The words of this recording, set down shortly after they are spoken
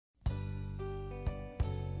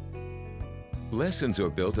Lessons are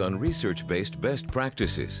built on research-based best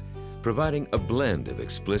practices, providing a blend of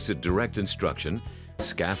explicit direct instruction,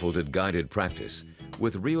 scaffolded guided practice,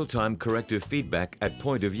 with real-time corrective feedback at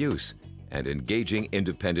point of use, and engaging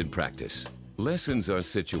independent practice. Lessons are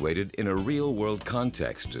situated in a real-world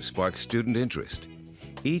context to spark student interest.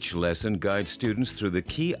 Each lesson guides students through the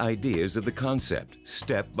key ideas of the concept,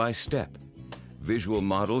 step by step. Visual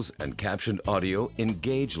models and captioned audio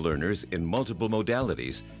engage learners in multiple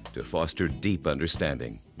modalities to foster deep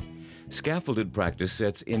understanding. Scaffolded practice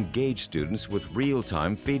sets engage students with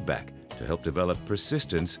real-time feedback to help develop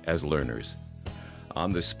persistence as learners.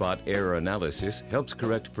 On-the-spot error analysis helps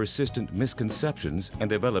correct persistent misconceptions and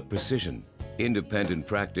develop precision. Independent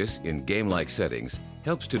practice in game-like settings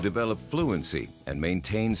helps to develop fluency and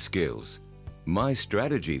maintain skills. My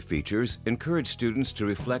Strategy features encourage students to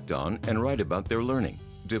reflect on and write about their learning.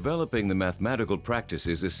 Developing the mathematical practice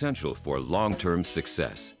is essential for long-term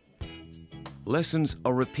success. Lessons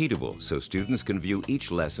are repeatable so students can view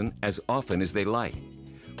each lesson as often as they like,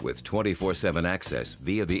 with 24/7 access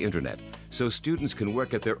via the internet so students can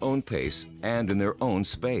work at their own pace and in their own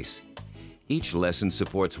space. Each lesson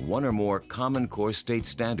supports one or more Common Core state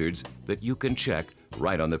standards that you can check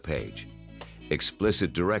right on the page.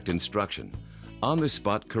 Explicit direct instruction,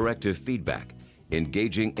 on-the-spot corrective feedback,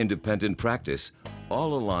 engaging independent practice,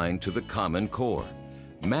 all align to the Common Core.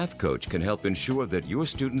 Math Coach can help ensure that your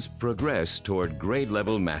students progress toward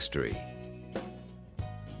grade-level mastery.